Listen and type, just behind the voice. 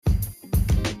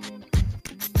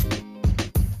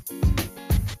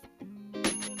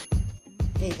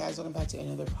Hey guys, welcome back to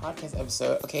another podcast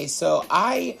episode. Okay, so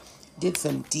I did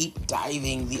some deep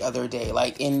diving the other day,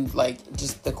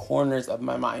 just the corners of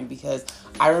my mind, because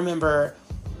I remember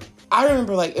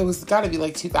it was gotta be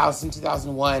 2000,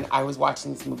 2001. I was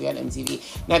watching this movie on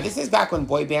MTV. Now, this is back when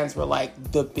boy bands were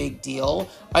the big deal.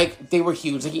 They were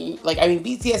huge.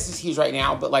 BTS is huge right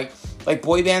now, but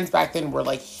boy bands back then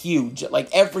were huge.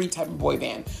 Every type of boy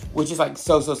band, which is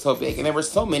so big. And there were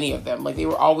so many of them. They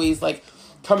were always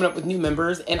coming up with new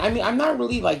members. And I mean, I'm not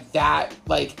really that,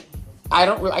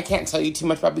 I can't tell you too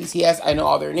much about BTS. I know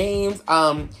all their names.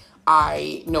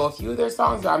 I know a few of their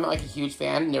songs, but I'm not a huge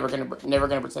fan. Never gonna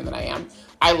pretend that I am.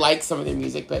 I like some of their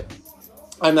music, but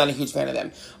I'm not a huge fan of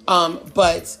them.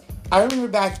 But I remember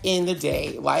back in the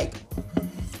day,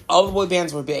 all the boy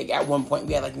bands were big. At one point,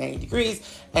 we had 90 Degrees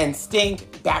and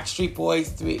Stink, Backstreet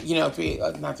Boys, not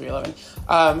 311.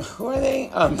 Who are they?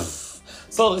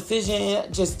 Soul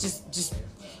Decision, just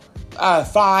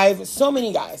Five. So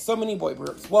many guys, so many boy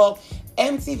groups. Well,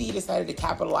 MTV decided to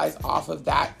capitalize off of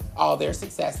that, all their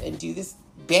success, and do this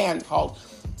band called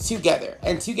 2GE+HER.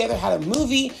 And 2GE+HER had a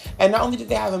movie, and not only did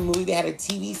they have a movie, they had a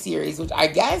TV series, which I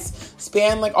guess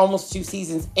spanned almost 2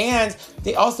 seasons. And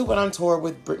they also went on tour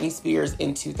with Britney Spears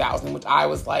in 2000, which I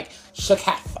was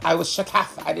shooketh. I was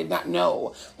shooketh. I did not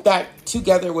know that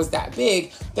 2GE+HER was that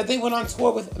big, that they went on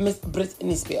tour with Miss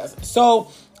Britney Spears. So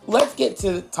let's get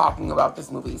to talking about this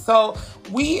movie. So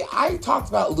I talked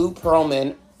about Lou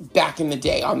Pearlman back in the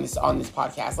day on this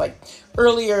podcast,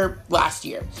 earlier last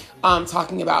year,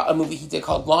 talking about a movie he did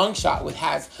called Long Shot, which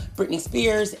has Britney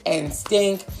Spears and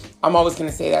Stink. I'm always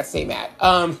going to say that, say Matt.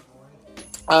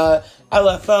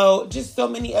 LFO, just so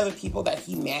many other people that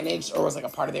he managed or was a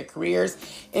part of their careers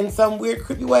in some weird,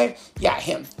 creepy way. Yeah,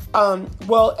 him.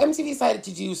 Well, MTV decided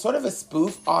to do sort of a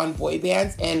spoof on boy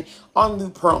bands and on Lou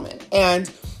Pearlman. And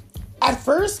at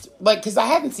first, because I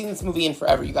haven't seen this movie in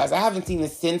forever, you guys. I haven't seen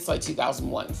this since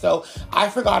 2001. So I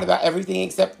forgot about everything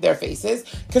except their faces.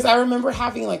 Because I remember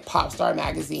having Popstar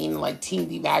magazine, Teen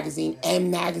Beat magazine, M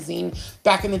magazine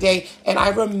back in the day. And I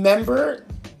remember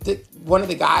one of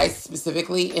the guys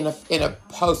specifically in a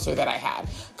poster that I had,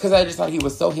 because I just thought he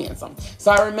was so handsome. So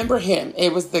I remember him.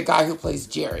 It was the guy who plays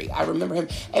Jerry. I remember him.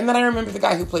 And then I remember the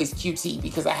guy who plays QT,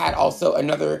 because I had also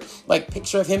another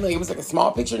picture of him. It was a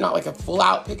small picture, not a full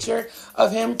out picture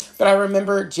of him. But I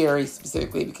remember Jerry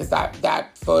specifically because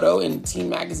that photo in Teen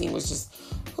magazine was just,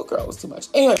 oh girl, it was too much.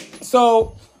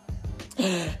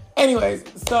 Anyways,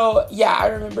 so yeah, I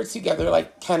remember 2GE+HER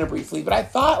kind of briefly, but I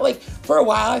thought for a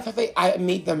while I thought I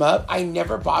made them up. I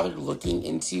never bothered looking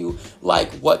into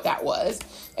what that was.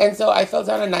 And so I fell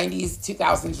down a 90s,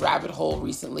 2000s rabbit hole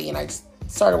recently, and I just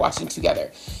started watching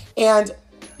 2GE+HER. And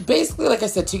basically, like I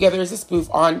said, 2GE+HER is a spoof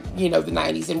on, the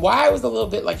 90s. And why I was a little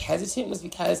bit hesitant was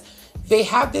because they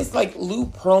have this Lou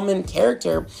Pearlman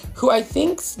character, who I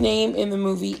think's name in the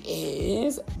movie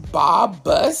is Bob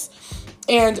Buss.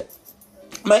 And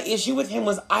my issue with him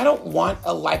was I don't want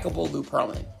a likable Lou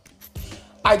Pearlman.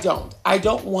 I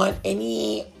don't want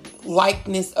any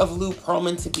likeness of Lou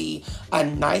Pearlman to be a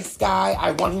nice guy.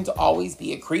 I want him to always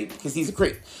be a creep, because he's a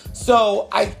creep. So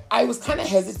I was kind of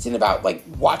hesitant about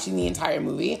watching the entire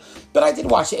movie, but I did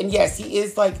watch it. And yes, he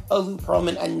is a Lou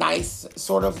Pearlman, a nice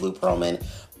sort of Lou Pearlman,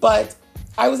 but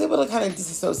I was able to kind of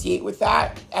disassociate with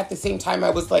that. At the same time,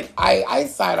 I was I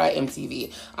side-eye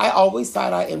MTV. I always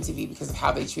side-eye MTV because of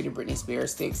how they treated Britney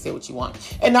Spears. Say what you want.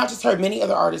 And not just her, many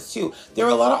other artists too. There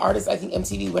were a lot of artists I think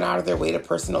MTV went out of their way to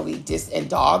personally diss and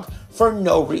dog for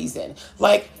no reason.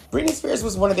 Britney Spears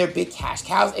was one of their big cash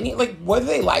cows. And whether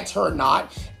they liked her or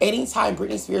not, anytime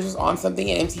Britney Spears was on something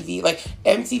in MTV,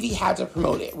 MTV had to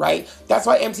promote it, right? That's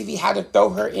why MTV had to throw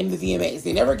her in the VMAs.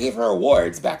 They never gave her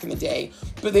awards back in the day,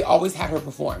 but they always had her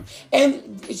perform.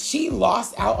 And she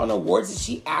lost out on awards that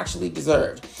she actually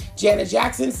deserved. Janet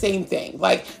Jackson, same thing.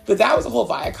 But that was a whole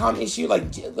Viacom issue.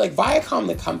 Viacom,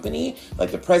 the company,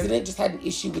 the president just had an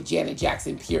issue with Janet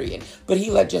Jackson, period. But he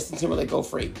let Justin Timberlake go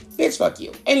free. Bitch, fuck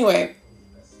you.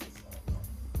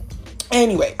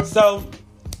 Anyway, so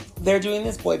they're doing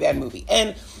this boy band movie.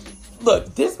 And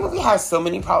look, this movie has so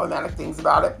many problematic things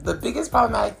about it. The biggest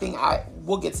problematic thing,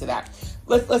 we'll get to that.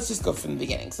 Let's just go from the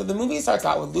beginning. So the movie starts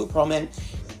out with Lou Pearlman,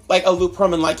 a Lou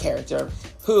Pearlman-like character,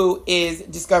 who is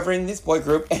discovering this boy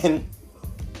group. And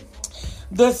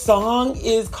the song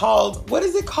is called, what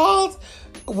is it called?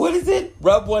 What is it?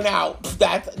 Rub One Out.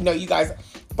 No, you guys,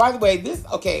 by the way,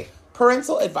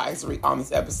 parental advisory on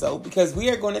this episode, because we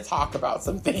are going to talk about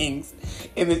some things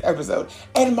in this episode.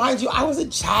 And mind you, I was a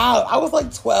child. I was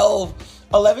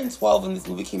 11, 12 when this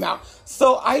movie came out.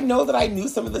 So I know that I knew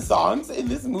some of the songs in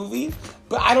this movie,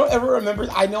 but I don't ever remember.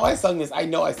 I know I sung this. I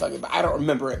know I sung it, but I don't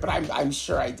remember it, but I'm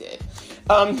sure I did.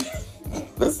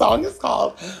 The song is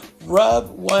called Rub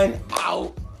One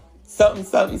Out, something,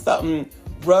 something, something.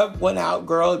 Rub one out,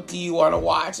 girl. Do you want to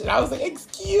watch? And I was like,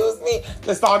 excuse me.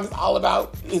 The song is all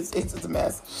about, it's a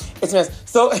mess. It's a mess.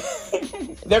 So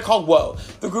they're called Whoa.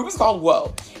 The group is called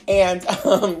Whoa. And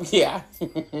yeah.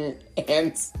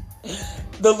 And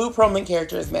the Lou Pearlman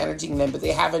character is managing them, but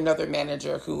they have another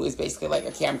manager who is basically like,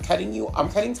 okay, I'm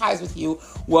cutting ties with you.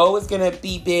 Whoa is going to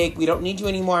be big. We don't need you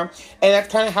anymore. And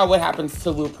that's kind of how what happens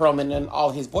to Lou Pearlman and all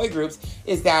his boy groups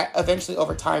is that eventually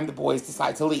over time, the boys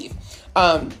decide to leave.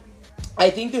 I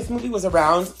think this movie was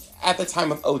around at the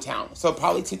time of O-Town. So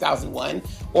probably 2001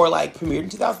 or like premiered in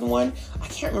 2001. I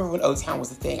can't remember when O-Town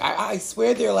was a thing. I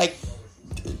swear they're like,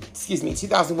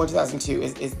 2001, 2002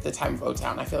 is the time of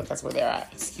O-Town. I feel like that's where they're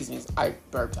at. Excuse me, I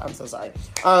burped. I'm so sorry.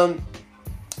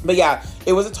 But yeah,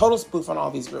 it was a total spoof on all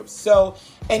these groups. So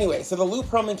anyway, so the Lou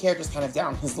Pearlman character is kind of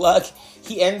down his luck.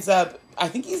 He ends up, I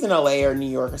think he's in LA or New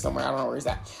York or somewhere. I don't know where he's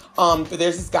at. But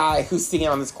there's this guy who's singing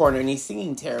on this corner and he's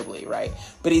singing terribly, right?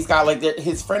 But he's got like,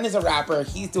 his friend is a rapper.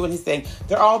 He's doing his thing.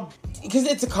 They're all, because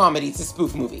it's a comedy, it's a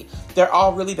spoof movie. They're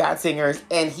all really bad singers.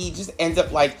 And he just ends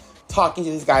up like talking to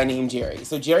this guy named Jerry.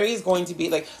 So Jerry is going to be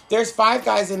like, there's 5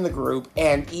 guys in the group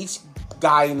and each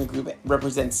guy in the group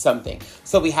represents something.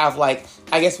 So we have like,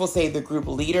 I guess we'll say the group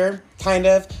leader, kind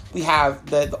of. We have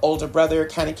the older brother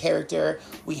kind of character.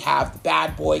 We have the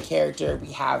bad boy character.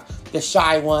 We have the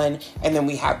shy one. And then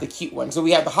we have the cute one. So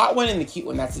we have the hot one and the cute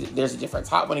one. There's a difference.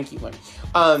 Hot one and cute one.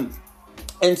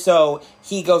 And so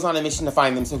he goes on a mission to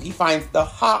find them. So he finds the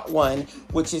hot one,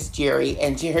 which is Jerry.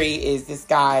 And Jerry is this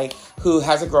guy who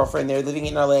has a girlfriend. They're living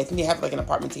in LA. I think they have like an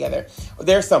apartment together.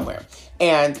 They're somewhere.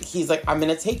 And he's like, I'm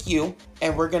going to take you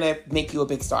and we're going to make you a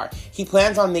big star. He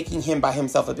plans on making him by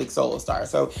himself a big solo star.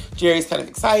 So Jerry's kind of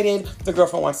excited. The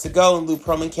girlfriend wants to go. And Lou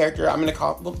Pearlman character, I'm going to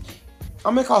call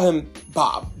him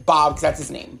Bob. Bob, because that's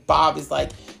his name. Bob is like,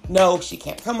 no, she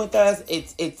can't come with us.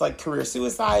 It's like career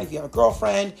suicide if you have a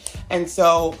girlfriend. And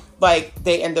so, like,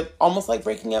 they end up almost like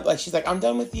breaking up. Like, she's like, I'm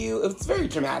done with you. It's very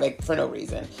dramatic for no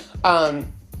reason.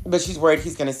 But she's worried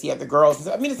he's going to see other girls.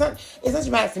 I mean, it's not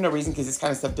dramatic for no reason because this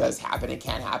kind of stuff does happen. It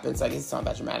can happen. So I guess it's not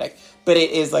that dramatic. But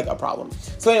it is, like, a problem.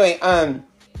 So anyway,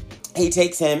 he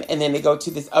takes him and then they go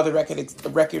to this other record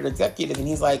executive and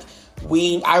he's like,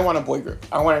 I want a boy group.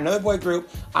 I want another boy group.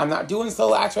 I'm not doing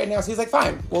solo acts right now. So he's like,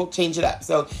 fine, we'll change it up.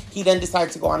 So he then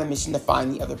decides to go on a mission to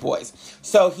find the other boys.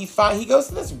 So he goes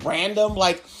to this random,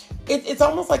 like, it's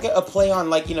almost like a play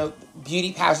on, like, you know,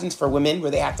 beauty pageants for women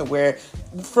where they have to wear,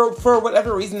 for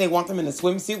whatever reason, they want them in a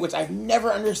swimsuit, which I've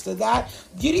never understood that.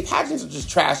 Beauty pageants are just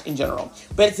trash in general,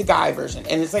 but it's a guy version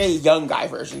and it's like a young guy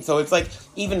version. So it's like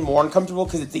even more uncomfortable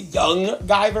because it's a young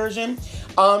guy version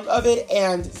of it.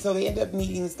 And so they end up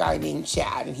meeting this guy named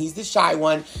Chad and he's the shy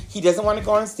one. He doesn't want to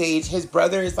go on stage. His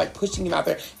brother is like pushing him out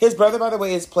there. His brother, by the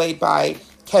way, is played by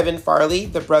Kevin Farley,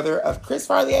 the brother of Chris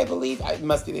Farley, I believe. It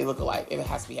must be, they look alike. It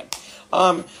has to be him.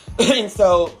 And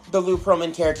so the Lou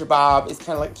Pearlman character, Bob, is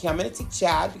kind of like, okay, I'm going to take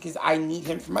Chad because I need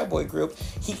him for my boy group.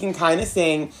 He can kind of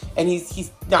sing and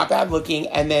he's not bad looking.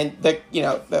 And then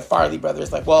the Farley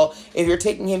brothers like, well, if you're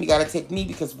taking him, you got to take me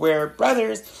because we're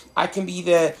brothers. I can be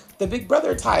the big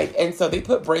brother type. And so they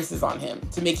put braces on him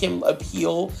to make him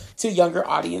appeal to younger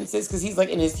audiences because he's like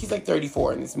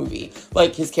 34 in this movie,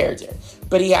 like his character.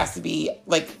 But he has to be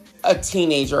like a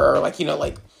teenager or like, you know,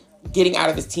 like getting out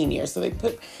of his teen years. So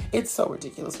it's so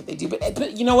ridiculous what they do.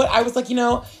 But you know what? I was like, you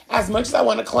know, as much as I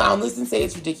want to clown this and say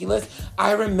it's ridiculous,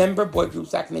 I remember boy groups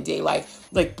back in the day, like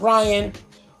Brian,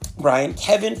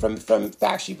 Kevin from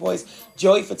Backstreet Boys,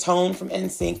 Joey Fatone from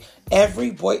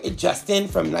NSYNC, Justin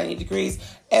from 90 Degrees,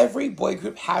 every boy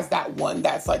group has that one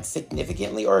that's like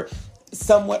significantly or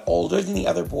somewhat older than the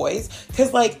other boys.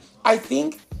 Because like, I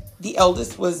think the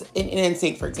eldest was, in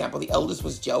NSYNC, for example, the eldest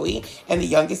was Joey, and the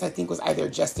youngest, I think, was either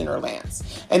Justin or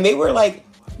Lance. And they were, like,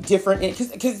 different,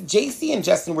 because JC and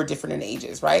Justin were different in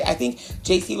ages, right? I think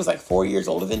JC was, like, 4 years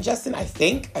older than Justin, I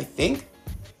think.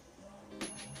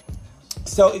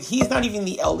 So if he's not even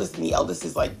the eldest, and the eldest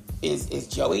is, like, is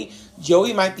Joey,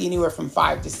 Joey might be anywhere from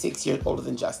 5 to 6 years older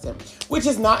than Justin, which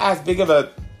is not as big of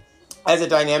a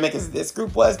dynamic as this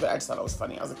group was, but I just thought it was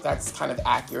funny. I was like, that's kind of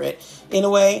accurate in a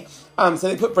way. So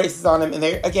they put braces on him, and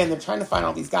they're trying to find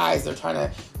all these guys. They're trying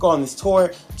to go on this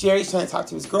tour. Jerry's trying to talk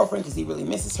to his girlfriend because he really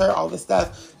misses her, all this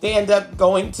stuff. They end up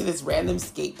going to this random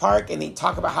skate park, and they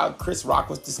talk about how Chris Rock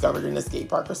was discovered in a skate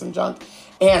park or some junk.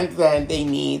 And then they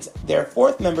meet their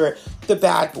fourth member, the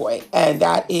bad boy, and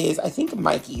that is, I think,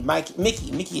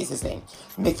 Mickey is his name,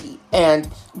 Mickey. And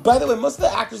by the way, most of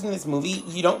the actors in this movie,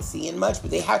 you don't see in much,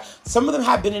 but some of them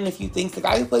have been in a few things. The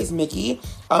guy who plays Mickey,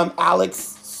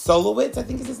 Alex Solowitz, I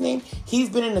think is his name. He's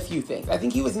been in a few things. I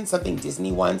think he was in something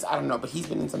Disney once. I don't know, but he's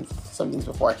been in some things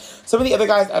before. Some of the other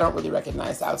guys I don't really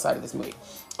recognize outside of this movie.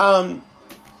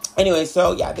 Anyway,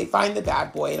 so yeah, they find the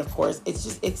bad boy, and of course,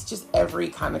 it's just every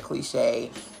kind of cliche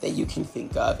that you can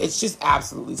think of. It's just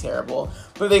absolutely terrible.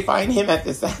 But they find him at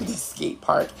this skate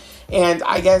park, and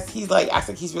I guess he's like acts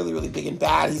like he's really, really big and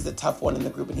bad. He's the tough one in the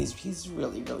group, and he's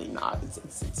really, really not.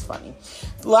 It's funny.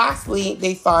 Lastly,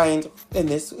 they find, and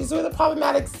this is where the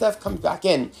problematic stuff comes back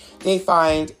in. They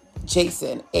find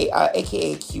Jason,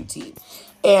 aka QT,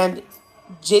 and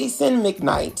Jason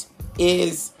McKnight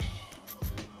is.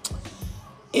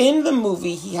 In the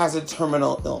movie, he has a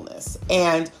terminal illness.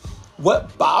 And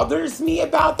what bothers me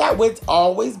about that, what's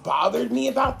always bothered me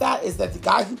about that, is that the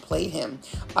guy who played him,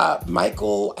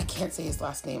 Michael, I can't say his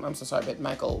last name, I'm so sorry, but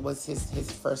Michael was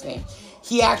his first name.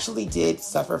 He actually did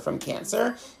suffer from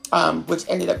cancer, which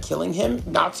ended up killing him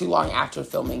not too long after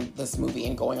filming this movie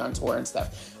and going on tour and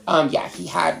stuff. He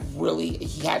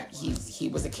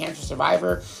was a cancer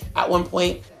survivor at one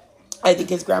point. I think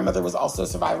his grandmother was also a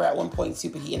survivor at one point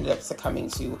too, but he ended up succumbing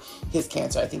to his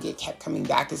cancer. I think it kept coming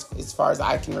back as far as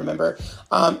I can remember.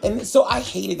 And so I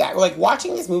hated that. Like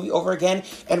watching this movie over again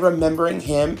and remembering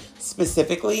him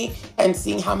specifically and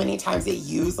seeing how many times they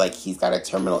use like he's got a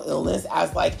terminal illness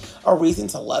as like a reason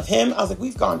to love him. I was like,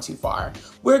 we've gone too far.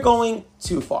 We're going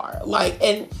too far. Like,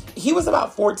 and he was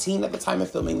about 14 at the time of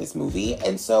filming this movie.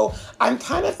 And so I'm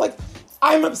kind of like,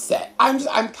 I'm upset.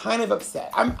 I'm kind of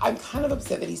upset. I'm kind of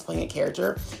upset that he's playing a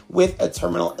character with a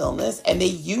terminal illness, and they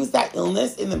use that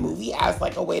illness in the movie as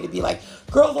like a way to be like,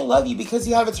 girls will love you because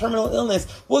you have a terminal illness.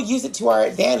 We'll use it to our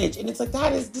advantage. And it's like,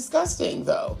 that is disgusting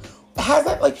though. Has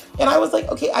that like, and I was like,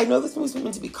 okay, I know this movie's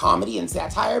meant to be comedy and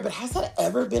satire, but has that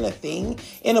ever been a thing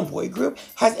in a boy group?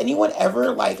 Has anyone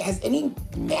ever like, has any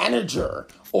manager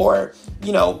or,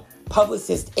 you know,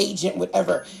 publicist, agent,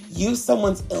 whatever, use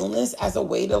someone's illness as a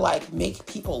way to like make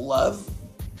people love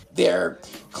their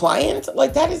client?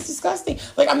 Like that is disgusting.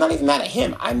 Like I'm not even mad at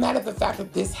him. I'm mad at the fact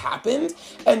that this happened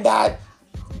and that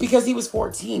because he was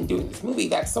 14 doing this movie,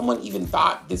 that someone even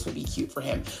thought this would be cute for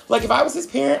him. Like if I was his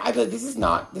parent, I'd be like, this is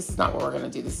not what we're gonna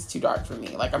do. This is too dark for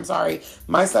me. Like I'm sorry,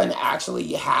 my son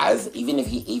actually has, even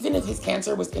if his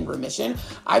cancer was in remission,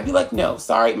 I'd be like, no,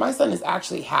 sorry, my son has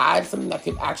actually had something that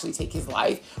could actually take his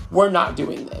life. We're not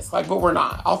doing this. Like, but we're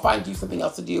not. I'll find you something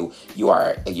else to do. You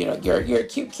are, you know, you're a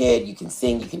cute kid. You can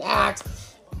sing. You can act.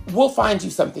 We'll find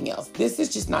you something else. This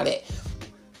is just not it.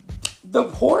 The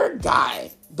poor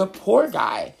guy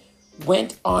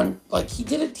went on, like, he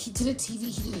did a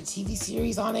TV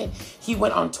series on it. He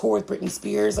went on tour with Britney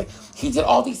Spears. Like, he did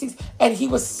all these things, and he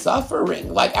was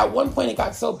suffering. Like, at one point, it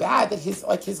got so bad that his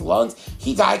lungs,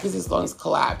 he died because his lungs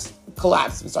collapsed,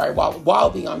 while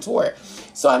being on tour.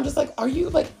 So I'm just like, are you,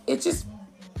 like, it just,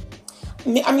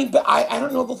 I mean, but I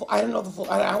don't know the full,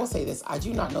 I will say this, I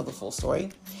do not know the full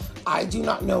story. I do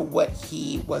not know what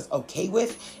he was okay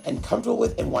with and comfortable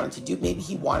with and wanted to do. Maybe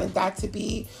he wanted that to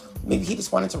be, maybe he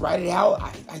just wanted to write it out.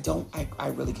 I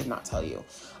really could not tell you.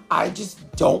 I just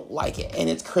don't like it. And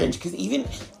it's cringe because even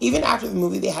after the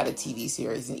movie, they had a TV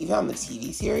series, and even on the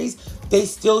TV series, they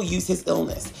still use his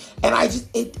illness. And I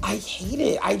hate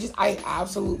it. I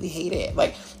absolutely hate it.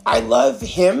 Like, I love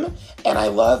him and I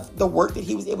love the work that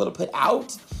he was able to put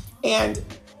out.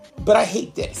 But I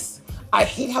hate this. I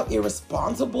hate how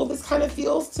irresponsible this kind of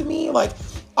feels to me. Like,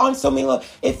 on so many levels,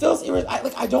 it feels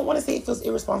I don't want to say it feels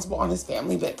irresponsible on his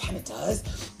family, but it kind of does.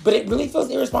 But it really feels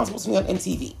irresponsible to me on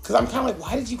MTV because I'm kind of like,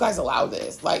 why did you guys allow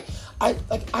this? But I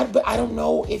don't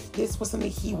know if this was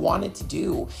something he wanted to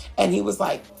do, and he was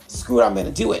like, screw it, I'm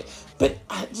gonna do it. But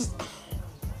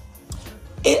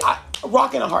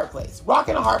rock in a hard place. Rock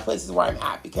in a hard place is where I'm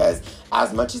at, because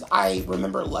as much as I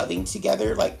remember loving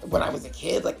Together, like when I was a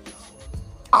kid, like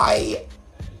I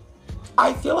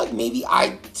feel like maybe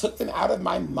I took them out of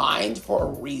my mind for a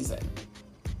reason.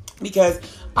 Because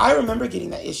I remember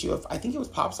getting that issue of, I think it was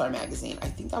Popstar magazine. I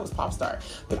think that was Popstar.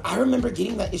 But I remember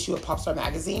getting that issue of Popstar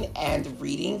magazine and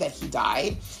reading that he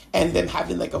died, and them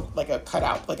having like a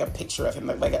cutout, like a picture of him,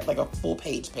 like a full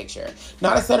page picture.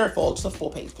 Not a centerfold, just a full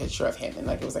page picture of him. And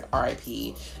like it was like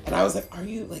R.I.P. And I was like, are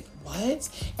you like, what?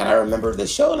 And I remember the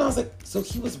show, and I was like, so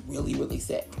he was really, really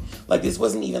sick. Like this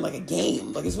wasn't even like a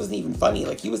game. Like this wasn't even funny.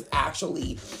 Like he was a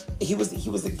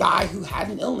guy who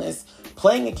had an illness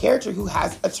playing a character who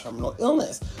has a terminal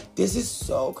illness. This is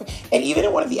so crazy. And even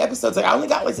in one of the episodes, like I only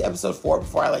got like to episode 4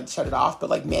 before I like shut it off, but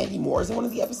like Mandy Moore's in one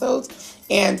of the episodes,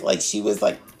 and like she was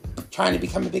like trying to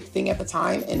become a big thing at the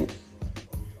time, and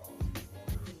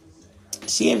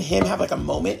she and him have like a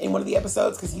moment in one of the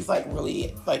episodes because he's like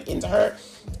really like into her.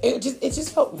 It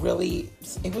just felt really,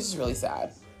 it was just really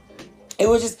sad. it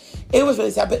was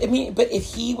really sad. But I mean, but if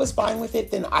he was fine with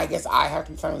it, then I guess I have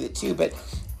to be fine with it too. But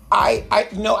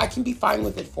I can be fine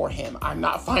with it for him. I'm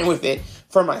not fine with it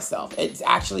for myself. It's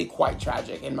actually quite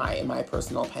tragic in my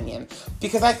personal opinion,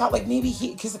 because I thought like maybe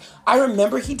because I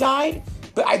remember he died,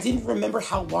 but I didn't remember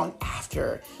how long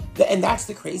after. And that's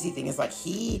the crazy thing, is like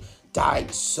he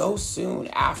died so soon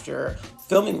after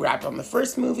filming wrapped on the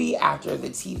first movie, after the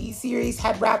TV series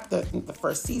had wrapped the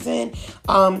first season,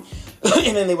 and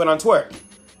then they went on tour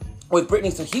with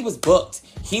Britney. So he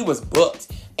was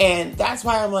booked. And that's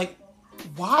why I'm like,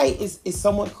 why is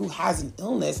someone who has an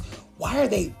illness, why are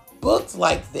they booked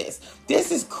like this?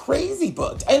 This is crazy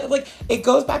booked. And like, it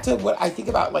goes back to what I think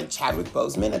about like Chadwick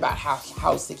Boseman, about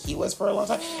how sick he was for a long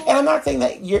time. And I'm not saying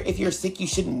that if you're sick, you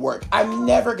shouldn't work. I'm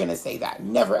never going to say that.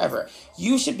 Never, ever.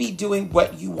 You should be doing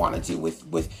what you want to do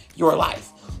with your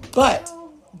life. But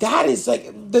that is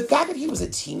like, the fact that he was a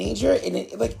teenager, and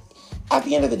it, like, at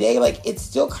the end of the day, like, it's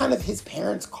still kind of his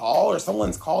parents' call or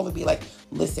someone's call to be like,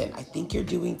 listen, I think you're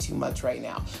doing too much right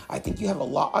now. I think you have a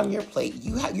lot on your plate.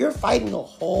 You're fighting a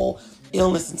whole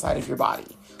illness inside of your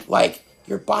body. Like,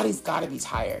 your body's got to be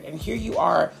tired. And here you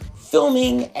are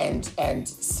filming and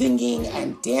singing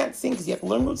and dancing, because you have to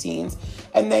learn routines.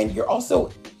 And then you're also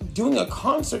doing a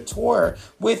concert tour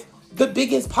with the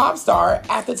biggest pop star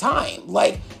at the time.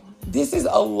 Like, this is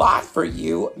a lot for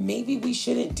you. Maybe we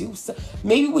shouldn't do so.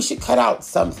 Maybe we should cut out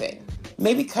something.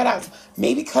 Maybe cut out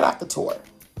the tour,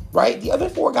 right? The other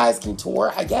 4 guys can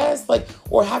tour, I guess, like,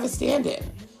 or have a stand-in.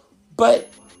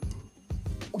 But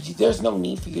there's no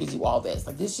need for you to do all this.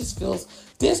 Like, this just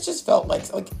felt like,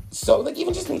 so, like,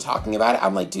 even just me talking about it,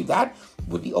 I'm like, dude, that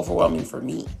would be overwhelming for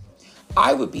me.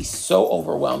 I would be so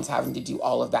overwhelmed having to do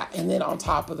all of that. And then on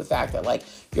top of the fact that, like,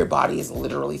 your body is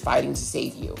literally fighting to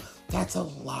save you. That's a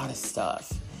lot of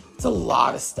stuff. It's a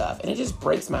lot of stuff. And it just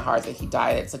breaks my heart that he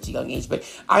died at such a young age. But,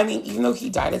 I mean, even though he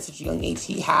died at such a young age,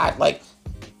 he had, like,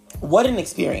 what an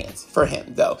experience for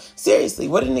him, though. Seriously,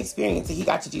 what an experience that he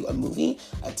got to do a movie,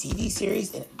 a TV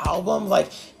series, an album. Like,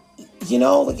 you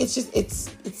know, like, it's just, it's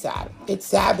sad. It's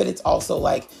sad, but it's also,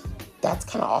 like, that's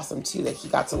kind of awesome too, that he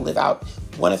got to live out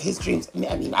one of his dreams.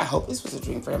 I mean, I hope this was a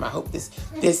dream for him. I hope this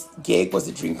gig was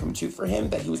a dream come true for him,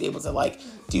 that he was able to like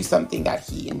do something that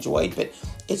he enjoyed. But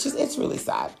it's really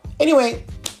sad. Anyway,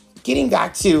 getting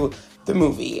back to the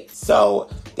movie. So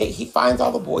he finds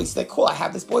all the boys. He's like, cool, I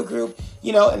have this boy group,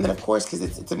 you know, and then of course, because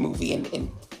it's a movie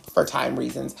and for time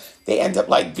reasons, they end up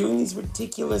like doing these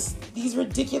ridiculous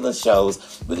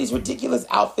shows with these ridiculous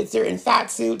outfits. They're in fat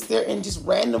suits, they're in just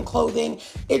random clothing.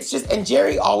 It's just, and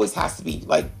Jerry always has to be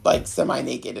like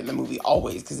semi-naked in the movie,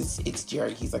 always, because it's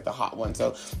Jerry. He's like the hot one,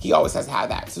 so he always has to have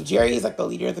that. So Jerry is like the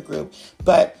leader of the group,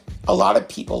 but a lot of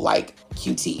people like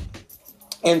QT.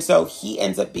 And so he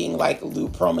ends up being like Lou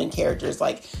Pearlman character's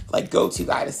like go-to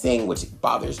guy to sing, which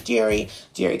bothers Jerry.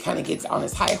 Jerry kind of gets on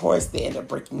his high horse. They end up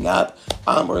breaking up,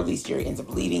 or at least Jerry ends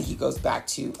up leaving. He goes back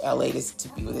to LA to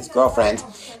be with his girlfriend.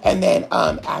 And then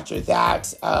after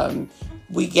that,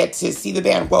 we get to see the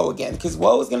band Whoa again, because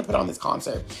Whoa is going to put on this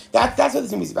concert. That's what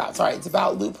this movie's about. Sorry, it's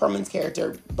about Lou Pearlman's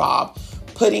character, Bob,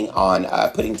 putting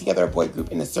together a boy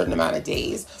group in a certain amount of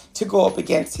days to go up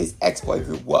against his ex-boy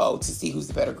group, Whoa, to see who's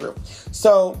the better group.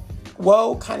 So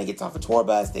Whoa kind of gets off a tour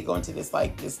bus. They go into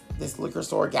this liquor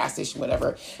store, gas station,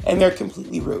 whatever, and they're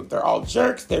completely rude. They're all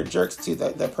jerks. They're jerks to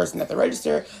the person at the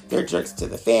register. They're jerks to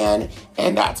the fan.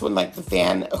 And that's when like the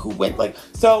fan who went like,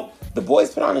 so the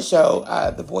boys put on a show.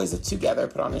 The boys of Together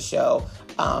put on a show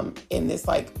in this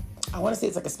like, I want to say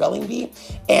it's like a spelling bee,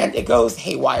 and it goes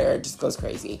haywire, it just goes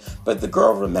crazy. But the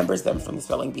girl remembers them from the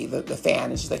spelling bee, the fan,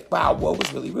 and she's like, wow, Whoa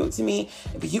was really rude to me,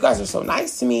 but you guys are so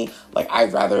nice to me. Like,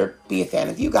 I'd rather be a fan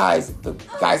of you guys. The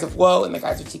guys of Whoa and the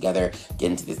guys of Together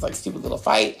get into this like stupid little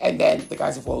fight, and then the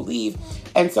guys of Whoa leave.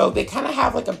 And so they kind of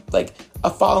have like a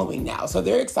following now. So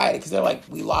they're excited because they're like,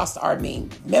 we lost our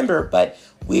main member, but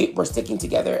we're sticking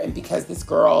together, and because this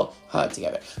girl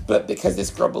because this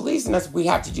girl believes in us, we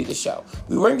have to do the show.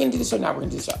 We weren't going to do the show, now we're going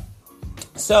to do the show.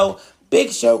 So big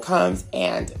show comes,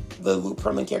 and the Lou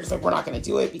Pearlman character's like, we're not going to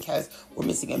do it because we're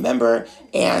missing a member.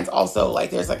 And also like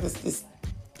there's like this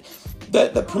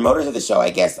the promoters of the show, I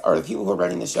guess, or the people who are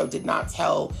running the show, did not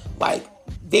tell, like,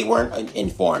 they weren't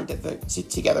informed that the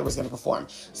Together was going to perform.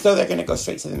 So they're going to go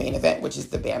straight to the main event, which is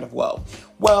the band of Whoa.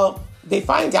 Well, they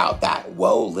find out that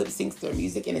Whoa lip syncs their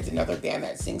music, and it's another band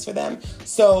that sings for them.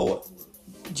 So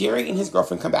Jerry and his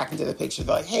girlfriend come back into the picture.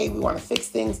 They're like, hey, we want to fix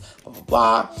things, blah,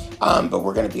 blah, blah. But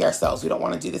we're going to be ourselves. We don't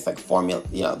want to do this like formula,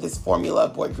 this formula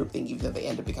boy group thing, even though they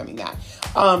end up becoming that.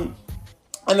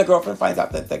 And the girlfriend finds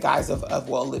out that the guys of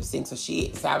Whoa lip sync, so she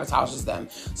sabotages them.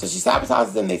 So she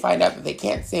sabotages them. They find out that they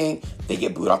can't sing. They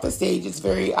get booed off the stage. It's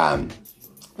very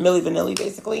Milli Vanilli,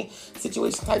 basically,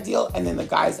 situation type deal. And then the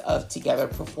guys of Together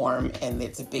perform, and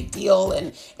it's a big deal,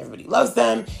 and everybody loves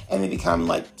them, and they become,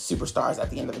 like, superstars at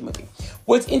the end of the movie.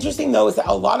 What's interesting, though, is that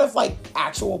a lot of, like,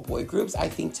 actual boy groups, I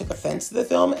think, took offense to the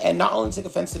film, and not only took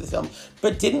offense to the film,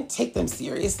 but didn't take them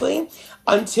seriously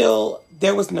until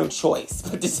there was no choice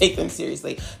but to take them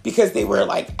seriously, because they were,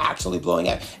 like, actually blowing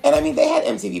up. And, I mean, they had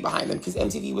MTV behind them, because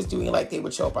MTV was doing, like, they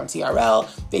would show up on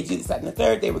TRL, they'd do this, that, and the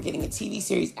third. They were getting a TV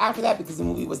series after that because the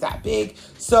movie was that big.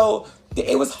 So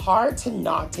it was hard to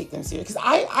not take them serious, because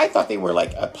I thought they were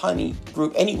like a punny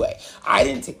group anyway. I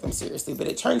didn't take them seriously, but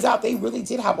it turns out they really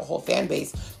did have a whole fan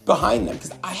base behind them,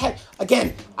 because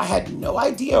I had no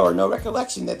idea or no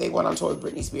recollection that they went on tour with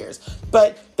Britney Spears.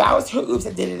 But that was her Oops,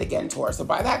 I Did It Again tour. So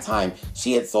by that time,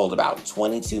 she had sold about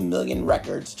 22 million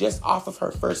records just off of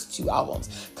her first 2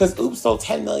 albums, because Oops sold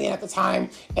 10 million at the time,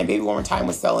 and Baby One More Time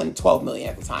was selling 12 million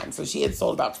at the time. So she had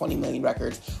sold about 20 million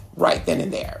records right then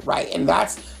and there, right? And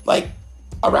that's like,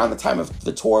 around the time of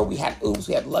the tour, we had Oops,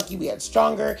 we had Lucky, we had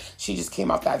Stronger. She just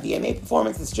came off that VMA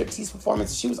performance, the striptease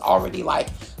performance, and she was already, like,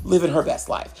 living her best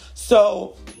life.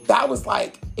 So that was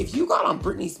like, if you got on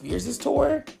Britney Spears'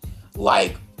 tour,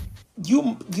 like,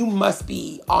 you must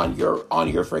be on your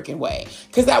freaking way.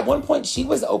 Because at one point, she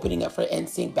was opening up for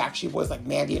NSYNC, Backstreet Boys, like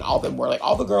Mandy and all of them were. Like,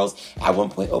 all the girls at one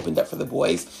point opened up for the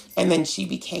boys. And then she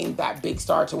became that big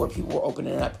star to where people were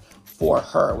opening up for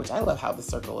her, which I love how the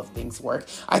circle of things work.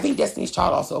 I think Destiny's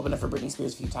Child also opened up for Britney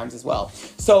Spears a few times as well.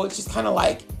 So it's just kind of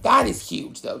like, that is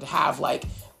huge, though, to have, like,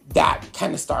 that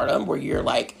kind of stardom where you're,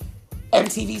 like,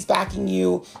 MTV's backing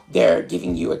you, they're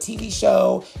giving you a TV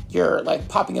show, you're, like,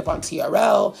 popping up on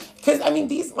TRL. Because, I mean,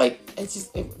 these, like, it's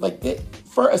just,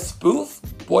 for a spoof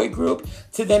boy group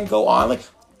to then go on, like,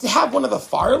 to have one of the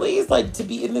Farleys, like, to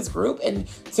be in this group and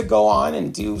to go on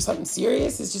and do something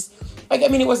serious is just, like, I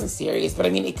mean, it wasn't serious, but I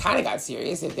mean, it kind of got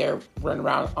serious if they're running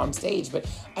around on stage. But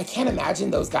I can't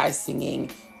imagine those guys singing,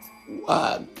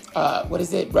 what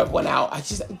is it, Rub One Out.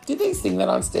 Did they sing that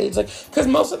on stage? Like, because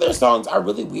most of their songs are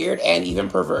really weird and even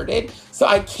perverted. So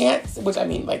I can't, which I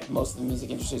mean, like, most of the music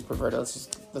industry is perverted. Let's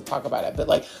talk about it. But,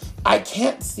 like, I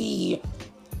can't see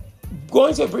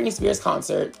going to a Britney Spears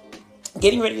concert,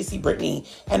 getting ready to see Britney,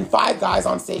 and 5 guys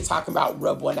on stage talking about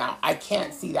Rub One Out. I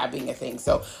can't see that being a thing.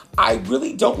 So I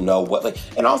really don't know what, like,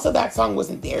 and also that song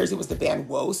wasn't theirs. It was the band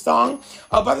Woe's song.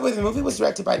 Oh, by the way, the movie was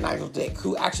directed by Nigel Dick,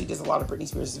 who actually does a lot of Britney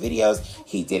Spears videos.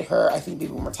 He did her, I think,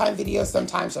 Baby One More Time videos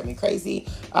sometimes, Drive Me Crazy.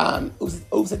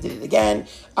 Oops, I Did It Again.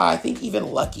 I think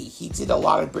even Lucky. He did a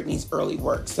lot of Britney's early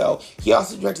work. So he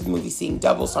also directed the movie Seeing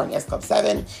Double, starring S Club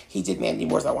 7. He did Mandy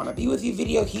Moore's I Wanna Be With You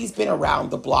video. He's been around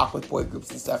the block with boy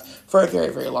groups and stuff for a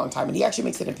very, very long time. And he actually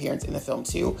makes an appearance in the film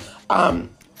too.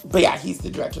 But yeah, he's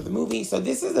the director of the movie. So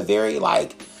this is a very,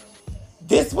 like,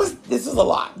 this was a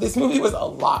lot. This movie was a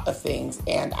lot of things.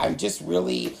 And I'm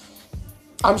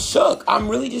shook. I'm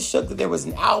really just shook that there was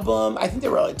an album. I think there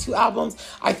were like 2 albums.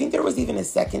 I think there was even a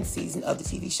second season of the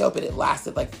TV show, but it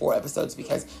lasted like 4 episodes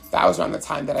because that was around the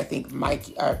time that I think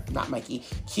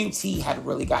QT had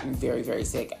really gotten very, very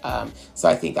sick. So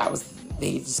I think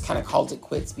they just kind of called it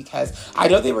quits, because I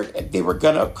know they were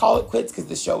gonna call it quits because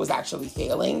the show was actually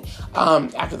failing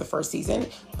after the first season.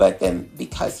 But then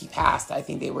because he passed, I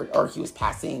think he was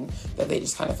passing, that they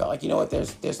just kind of felt like, you know what,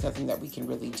 there's nothing that we can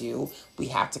really do. We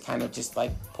have to kind of just,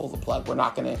 like, pull the plug. We're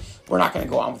not gonna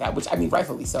go on with that, which, I mean,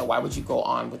 rightfully so. Why would you go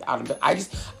on without him? But I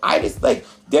just like,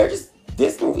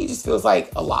 this movie just feels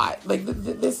like a lot. Like,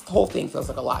 this whole thing feels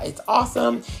like a lot. It's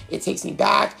awesome. It takes me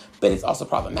back, but it's also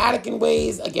problematic in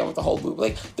ways. Again, with the whole loop.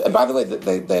 Like, and by the way,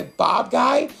 the Bob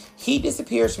guy, he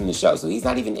disappears from the show. So he's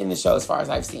not even in the show as far as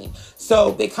I've seen.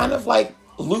 So they kind of, like,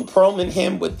 Lou Pearlman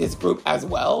him with this group as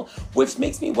well, which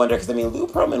makes me wonder, because, I mean, Lou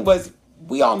Pearlman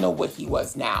we all know what he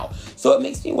was now. So it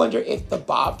makes me wonder if the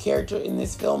Bob character in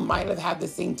this film might have had the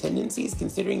same tendencies,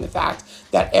 considering the fact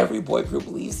that every boy group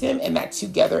leaves him and that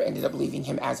Together ended up leaving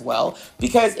him as well.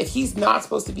 Because if he's not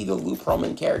supposed to be the Lou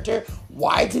Pearlman character,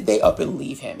 why did they up and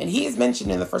leave him? And he is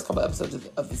mentioned in the first couple episodes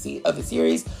of the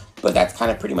series, but that's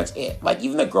kind of pretty much it. Like,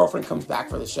 even the girlfriend comes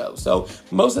back for the show. So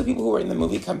most of the people who were in the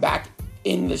movie come back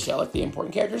in the show, like the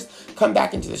important characters, come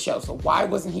back into the show. So why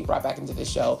wasn't he brought back into the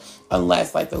show,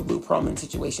 unless, like, the Lou Pearlman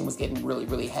situation was getting really,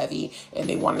 really heavy and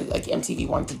they wanted, like, MTV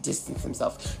wanted to distance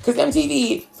themselves. Because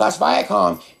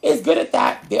MTV/Viacom is good at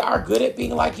that. They are good at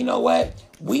being like, you know what?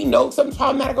 We know something's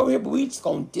problematic over here, but we just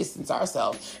gonna distance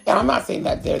ourselves. And I'm not saying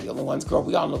that they're the only ones, girl.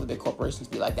 We all know the big corporations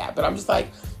be like that. But I'm just like,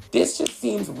 this just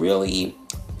seems really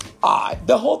odd.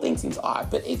 The whole thing seems odd,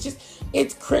 but it's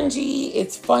cringy,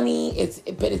 it's funny,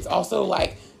 but it's also,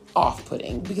 like,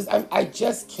 off-putting because I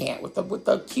just can't with the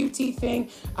QT thing.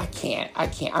 I can't.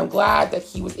 I'm glad that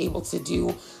he was able to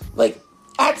do, like,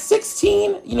 at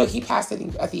 16, he passed, I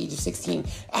think, at the age of 16.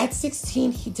 At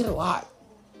 16, he did a lot.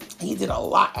 He did a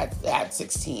lot at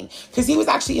 16 because he was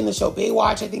actually in the show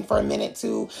Baywatch, I think, for a minute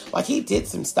too. Like, he did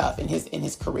some stuff in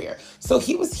his career. So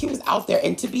he was out there,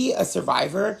 and to be a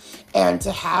survivor and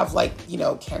to have, like,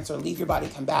 cancer leave your body,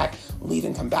 come back, leave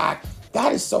and come back.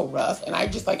 That is so rough. And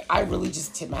I really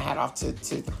just tip my hat off to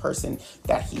the person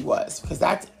that he was, because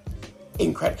that's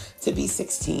incredible to be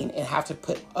 16 and have to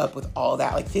put up with all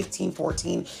that, like 15,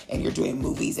 14, and you're doing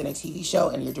movies and a TV show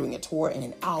and you're doing a tour and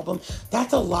an album.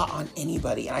 That's a lot on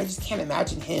anybody. And I just can't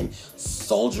imagine him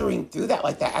soldiering through that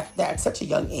like that at such a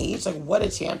young age. Like, what a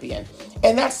champion.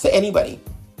 And that's to anybody.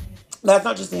 That's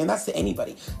not just him, that's to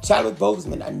anybody. Chadwick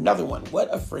Boseman, another one.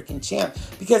 What a freaking champ.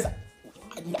 Because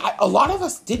a lot of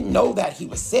us didn't know that he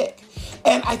was sick.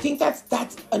 And I think that's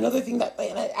another thing that,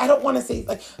 and I don't want to say,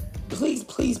 like, please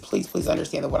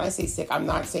understand that when I say sick, I'm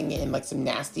not saying it in like some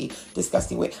nasty,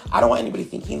 disgusting way. I don't want anybody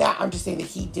thinking that. I'm just saying that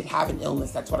he did have an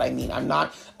illness. That's what I mean. I'm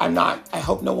not, I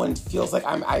hope no one feels like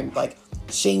I'm like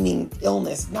shaming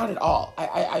illness. Not at all.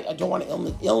 I don't want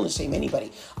to illness shame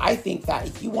anybody. I think that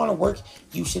if you want to work,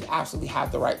 you should absolutely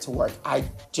have the right to work. I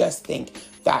just think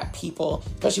that people,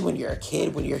 especially when you're a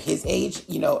kid, when you're his age,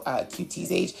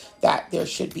 QT's age, that there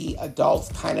should be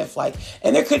adults kind of like,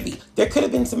 and there could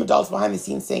have been some adults behind the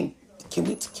scenes saying, can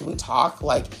we talk?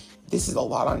 Like, this is a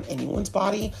lot on anyone's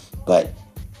body, but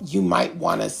you might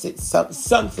want to sit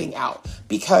something out,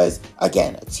 because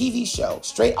again, a TV show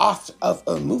straight off of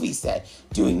a movie set,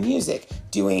 doing music,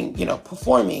 doing,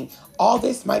 performing, all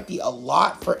this might be a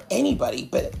lot for anybody,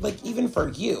 but like, even for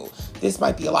you, this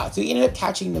might be a lot. So he ended up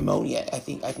catching pneumonia. I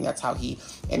think that's how he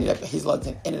his lungs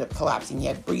ended up collapsing. He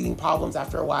had breathing problems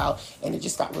after a while, and it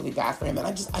just got really bad for him. And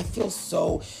I feel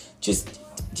so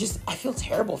I feel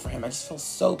terrible for him. I just feel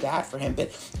so bad for him.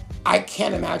 But I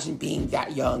can't imagine being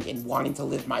that young and wanting to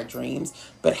live my dreams,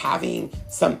 but having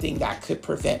something that could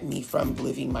prevent me from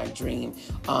living my dream.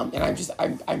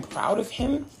 And I'm proud of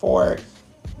him for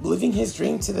living his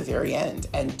dream to the very end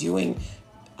and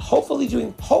hopefully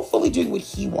doing what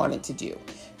he wanted to do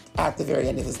at the very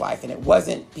end of his life. And it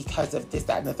wasn't because of this,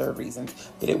 that, and the third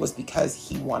reasons, but it was because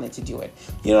he wanted to do it.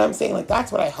 You know what I'm saying? Like,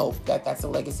 that's what I hope, that's a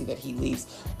legacy that he leaves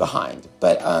behind.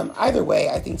 But either way,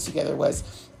 I think Together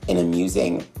was an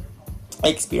amusing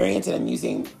experience, an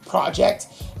amusing project.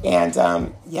 And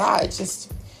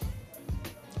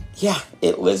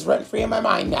it lives rent-free in my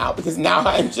mind now, because now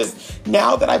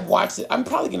that I've watched it, I'm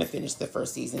probably going to finish the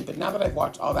first season, but now that I've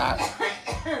watched all that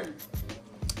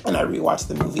and I rewatched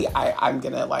the movie, I'm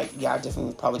going to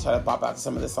definitely probably try to bop out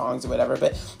some of the songs or whatever.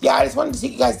 But yeah, I just wanted to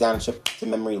take you guys down a trip to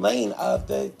memory lane of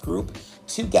the group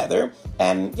Together.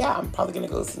 And yeah, I'm probably going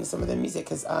to go listen to some of their music,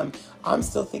 because I'm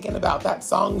still thinking about that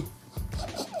song,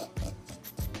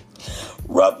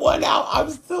 Rub One Out. I'm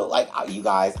still like, you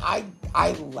guys,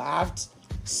 I laughed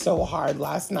so hard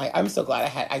last night. I'm so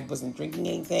glad I wasn't drinking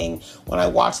anything when I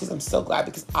watched this. I'm so glad,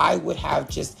 because I would have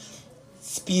just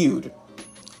spewed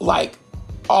like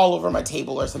all over my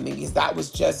table or something, because that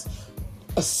was just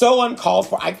so uncalled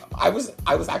for. I was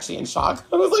actually in shock.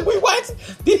 I was like, wait, what?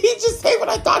 Did he just say what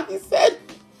I thought he said?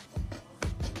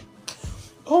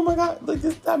 Oh my God, like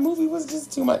that movie was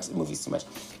just too much. The movie's too much.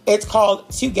 It's called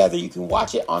Together. You can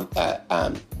watch it on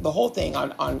the whole thing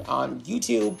on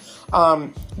YouTube.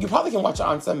 You probably can watch it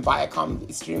on some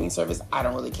Viacom streaming service. I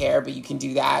don't really care, but you can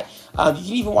do that. You can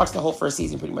even watch the whole first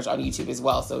season pretty much on YouTube as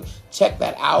well. So check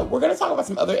that out. We're going to talk about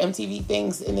some other MTV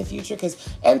things in the future, because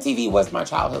MTV was my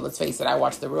childhood. Let's face it. I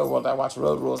watched The Real World. I watched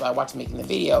Road Rules. I watched Making the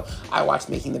Video. I watched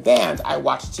Making the Band. I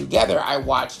watched Together. I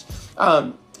watched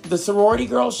the Sorority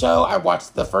Girls show. I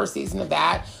watched the first season of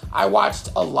that. I watched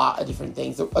a lot of different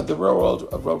things. The Real World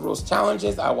Road Rules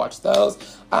challenges, I watched those.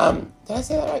 Did I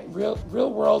say that right? Real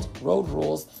World Road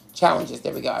Rules challenges.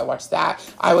 There we go. I watched that.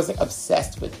 I was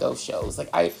obsessed with those shows.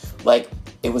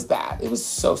 It was bad. It was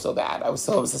so bad. I was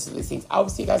so obsessed with these things. I will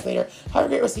see you guys later. Have a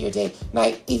great rest of your day,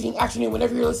 night, evening, afternoon,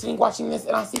 whenever you're listening, watching this,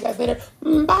 and I'll see you guys later.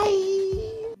 Bye.